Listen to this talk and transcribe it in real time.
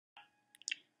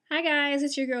Hi guys,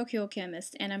 it's your girl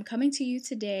qochemist, and I'm coming to you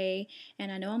today,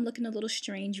 and I know I'm looking a little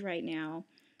strange right now.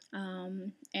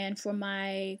 And for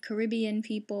my Caribbean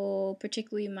people,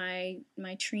 particularly my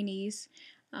Trinis,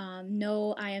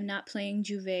 no, I am not playing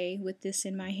Juve with this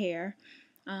in my hair.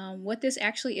 What this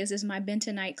actually is my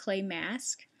bentonite clay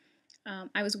mask.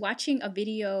 I was watching a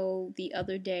video the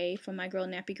other day from my girl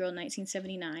Nappy Girl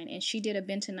 1979, and she did a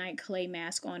bentonite clay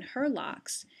mask on her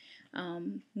locks.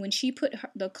 When she put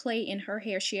the clay in her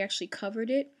hair, she actually covered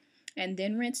it and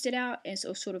then rinsed it out as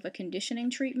a sort of a conditioning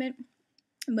treatment.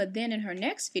 But then in her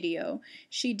next video,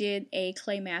 she did a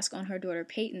clay mask on her daughter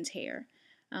Peyton's hair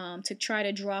to try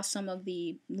to draw some of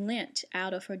the lint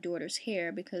out of her daughter's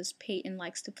hair because Peyton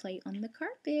likes to play on the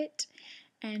carpet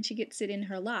and she gets it in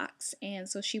her locks. And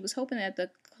so she was hoping that the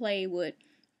clay would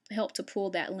help to pull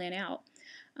that lint out.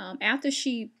 After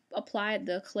she applied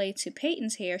the clay to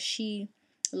Peyton's hair, she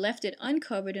left it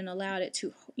uncovered and allowed it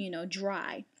to,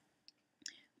 dry.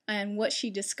 And what she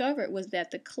discovered was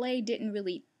that the clay didn't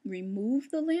really remove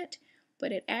the lint,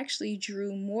 but it actually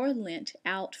drew more lint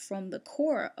out from the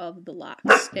core of the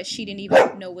locks that she didn't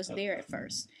even know was there at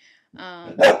first.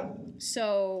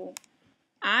 So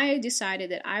I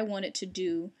decided that I wanted to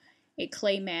do a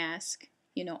clay mask,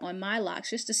 on my locks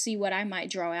just to see what I might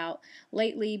draw out.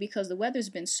 Lately, because the weather's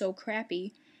been so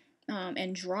crappy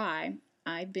and dry,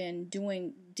 I've been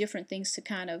doing different things to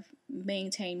kind of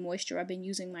maintain moisture. I've been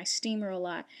using my steamer a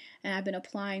lot, and I've been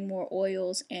applying more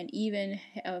oils, and even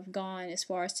have gone as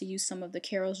far as to use some of the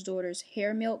Carol's Daughter's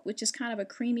hair milk, which is kind of a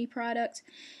creamy product.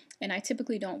 And I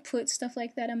typically don't put stuff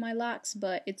like that in my locks,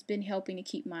 but it's been helping to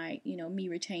keep my, me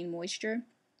retain moisture.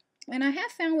 And I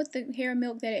have found with the hair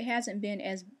milk that it hasn't been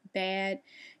as bad.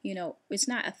 It's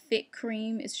not a thick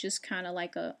cream. It's just kind of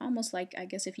like almost like, I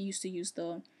guess if you used to use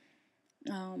the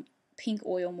pink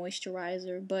oil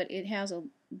moisturizer, but it has a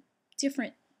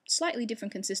slightly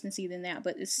different consistency than that,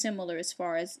 but it's similar as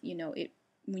far as, it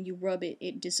when you rub it,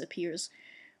 it disappears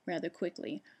rather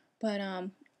quickly. But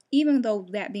even though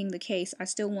that being the case, I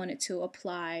still wanted to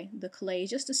apply the clay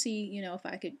just to see, if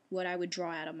I could, what I would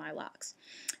draw out of my locks.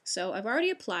 So I've already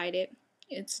applied it.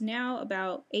 It's now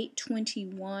about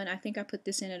 8:21. I think I put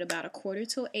this in at about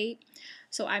 7:45.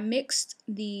 So I mixed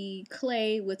the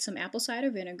clay with some apple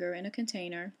cider vinegar in a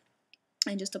container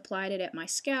and just applied it at my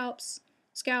scalp,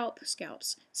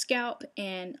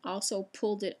 and also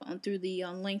pulled it on through the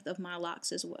length of my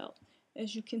locks as well,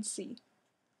 as you can see,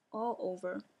 all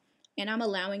over. And I'm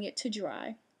allowing it to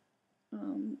dry,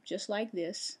 just like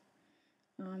this.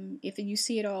 If you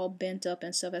see it all bent up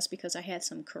and stuff, that's because I had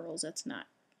some curls. That's not,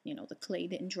 the clay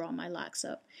didn't draw my locks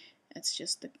up. That's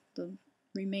just the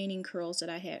remaining curls that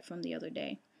I had from the other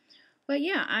day. But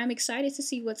yeah, I'm excited to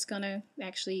see what's gonna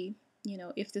actually,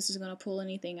 if this is gonna pull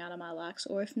anything out of my locks,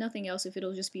 or if nothing else, if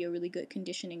it'll just be a really good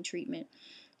conditioning treatment.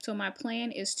 So my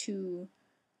plan is to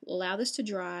allow this to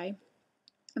dry.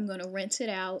 I'm gonna rinse it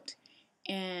out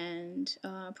and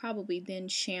probably then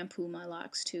shampoo my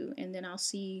locks too, and then I'll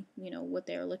see what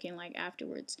they're looking like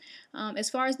afterwards.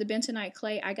 As far as the bentonite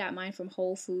clay, I got mine from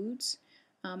Whole Foods.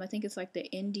 I think it's like the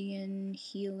Indian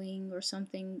Healing or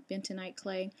something bentonite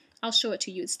clay. I'll show it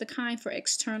to you. It's the kind for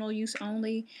external use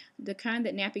only. The kind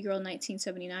that Nappy Girl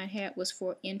 1979 had was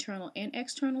for internal and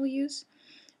external use,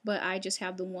 but I just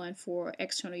have the one for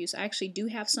external use. I actually do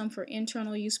have some for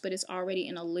internal use, but it's already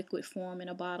in a liquid form in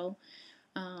a bottle.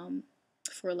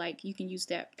 For like, you can use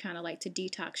that kind of like to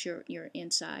detox your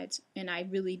insides, and I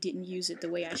really didn't use it the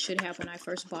way I should have when I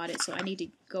first bought it, so I need to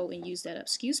go and use that up.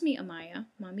 Excuse me, Amaya,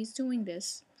 mommy's doing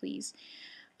this, please.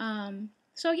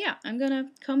 So yeah, I'm gonna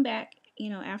come back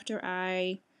after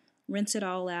I rinse it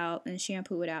all out and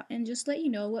shampoo it out, and just let you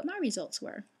know what my results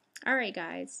were. Alright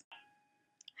guys.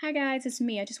 Hi guys, it's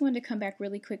me. I just wanted to come back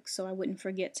really quick so I wouldn't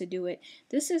forget to do it.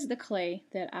 This is the clay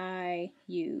that I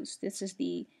use. This is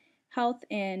the Health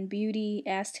and Beauty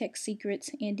Aztec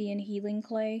Secrets Indian Healing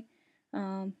Clay,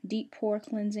 deep pore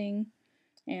cleansing.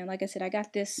 And like I said, I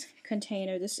got this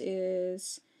container. This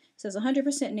says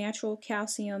 100% natural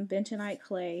calcium bentonite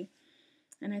clay,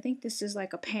 and I think this is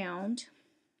like a pound,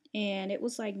 and it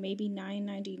was like maybe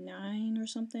 $9.99 or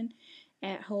something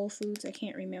at Whole Foods. I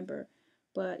can't remember.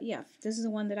 But yeah, this is the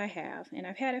one that I have, and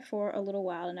I've had it for a little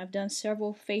while, and I've done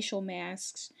several facial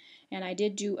masks, and I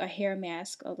did do a hair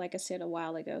mask, like I said, a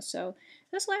while ago. So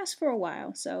this lasts for a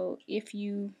while. So if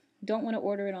you don't want to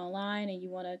order it online and you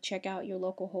want to check out your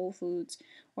local Whole Foods,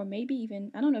 or maybe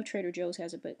even, I don't know if Trader Joe's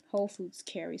has it, but Whole Foods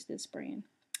carries this brand.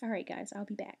 Alright guys, I'll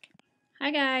be back. Hi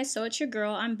guys, so it's your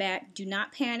girl. I'm back. Do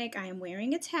not panic. I am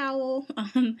wearing a towel.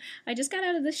 I just got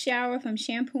out of the shower from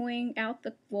shampooing out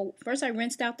well, first I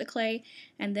rinsed out the clay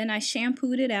and then I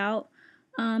shampooed it out.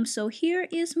 So here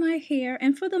is my hair,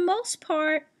 and for the most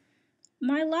part,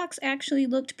 my locks actually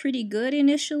looked pretty good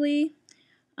initially.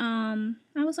 I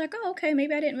was like, oh, okay,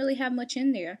 maybe I didn't really have much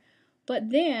in there. But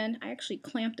then I actually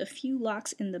clamped a few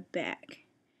locks in the back.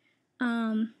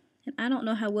 And I don't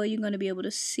know how well you're going to be able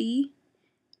to see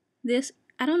this.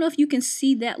 I don't know if you can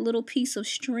see that little piece of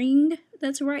string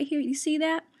that's right here. You see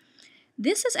that?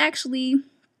 This is actually,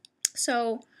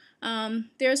 so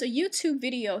there's a YouTube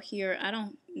video here. I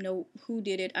don't know who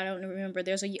did it. I don't remember.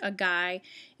 There's a guy,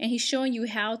 and he's showing you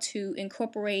how to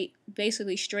incorporate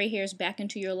basically stray hairs back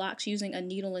into your locks using a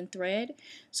needle and thread.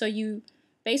 So you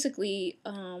basically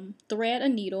thread a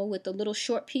needle with a little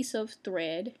short piece of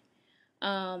thread,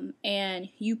 and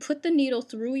you put the needle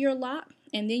through your lock,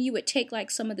 and then you would take like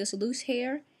some of this loose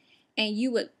hair and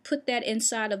you would put that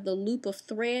inside of the loop of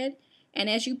thread, and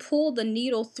as you pull the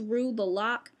needle through the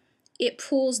lock, it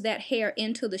pulls that hair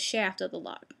into the shaft of the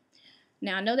lock.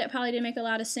 Now, I know that probably didn't make a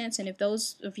lot of sense, and if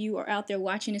those of you are out there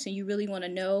watching this and you really want to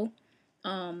know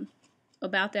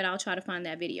about that, I'll try to find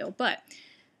that video. But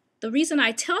the reason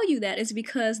I tell you that is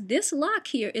because this lock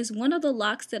here is one of the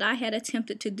locks that I had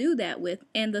attempted to do that with,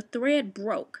 and the thread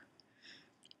broke.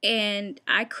 And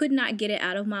I could not get it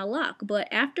out of my lock. But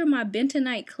after my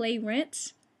bentonite clay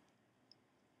rinse,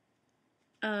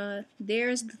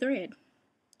 there's the thread.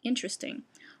 Interesting.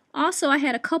 Also, I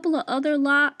had a couple of other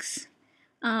locks.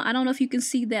 I don't know if you can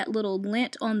see that little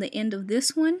lint on the end of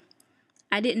this one.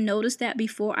 I didn't notice that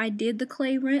before I did the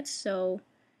clay rinse, so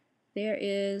there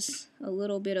is a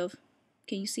little bit of,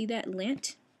 can you see that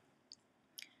lint?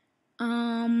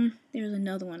 There's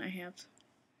another one I have.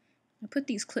 I put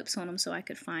these clips on them so I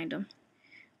could find them.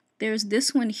 There's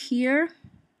this one here.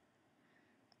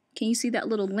 Can you see that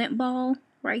little lint ball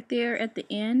right there at the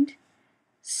end?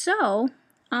 So,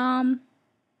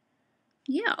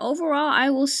 yeah, overall, I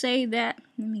will say that,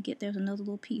 let me get, there's another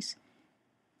little piece.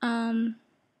 Well,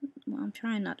 I'm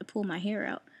trying not to pull my hair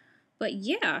out. But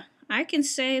yeah, I can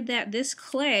say that this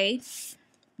clay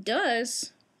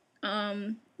does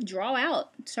draw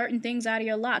out certain things out of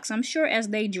your locks. I'm sure as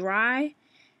they dry,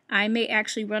 I may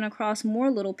actually run across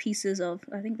more little pieces of,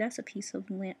 I think that's a piece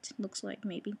of lint, looks like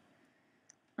maybe.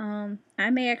 I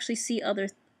may actually see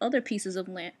other pieces of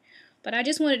lint. But I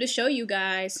just wanted to show you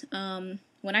guys,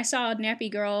 when I saw Nappy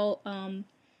Girl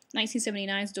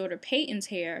 1979's daughter Peyton's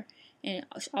hair, and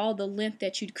all the lint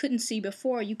that you couldn't see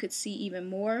before, you could see even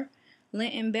more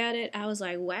lint embedded. I was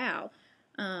like, wow.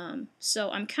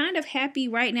 So I'm kind of happy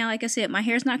right now. Like I said, my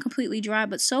hair's not completely dry,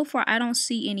 but so far I don't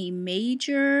see any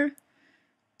major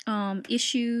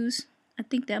issues. I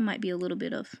think that might be a little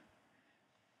bit of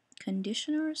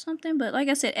conditioner or something, but like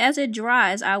I said, as it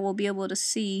dries, I will be able to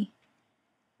see,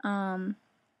 because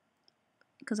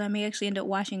I may actually end up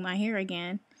washing my hair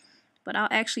again, but I'll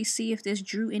actually see if this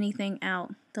drew anything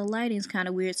out. The lighting's kind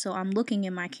of weird, so I'm looking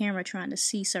in my camera trying to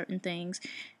see certain things,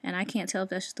 and I can't tell if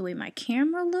that's just the way my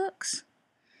camera looks,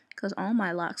 because all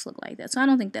my locks look like that, so I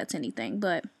don't think that's anything.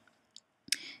 But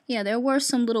yeah, there were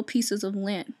some little pieces of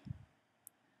lint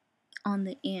on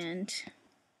the end,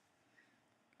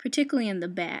 particularly in the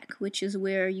back, which is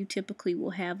where you typically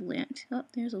will have lint. Oh,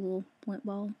 there's a little lint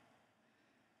ball.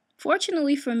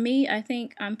 Fortunately for me, I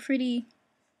think I'm pretty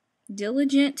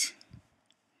diligent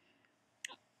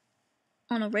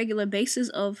on a regular basis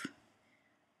of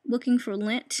looking for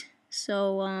lint.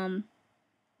 So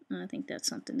I think that's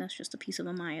something, that's just a piece of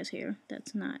Amaya's hair.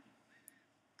 That's not.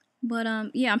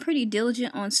 But yeah, I'm pretty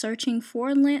diligent on searching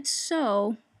for lint,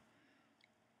 so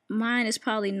mine is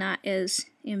probably not as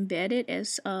embedded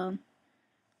as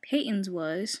Peyton's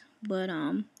was. But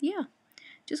yeah,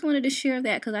 just wanted to share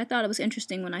that because I thought it was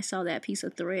interesting when I saw that piece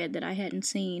of thread that I hadn't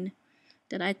seen,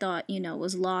 that I thought, you know,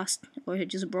 was lost or had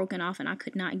just broken off and I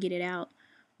could not get it out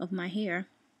of my hair.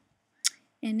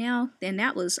 And now, and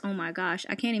that was, oh my gosh,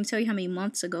 I can't even tell you how many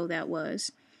months ago that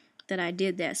was that I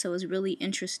did that. So it was really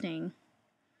interesting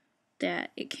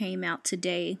that it came out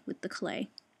today with the clay.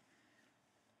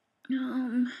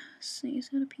 Let's see, is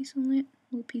that a piece of lint?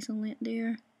 A little piece of lint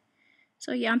there.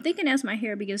 So yeah, I'm thinking as my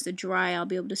hair begins to dry, I'll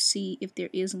be able to see if there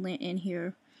is lint in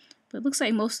here. But it looks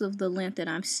like most of the lint that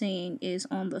I'm seeing is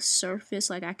on the surface,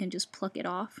 like I can just pluck it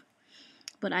off.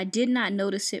 But I did not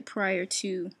notice it prior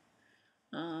to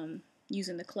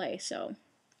using the clay, so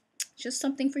just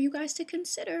something for you guys to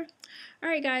consider.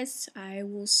 Alright guys, I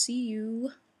will see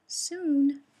you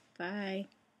soon. Bye.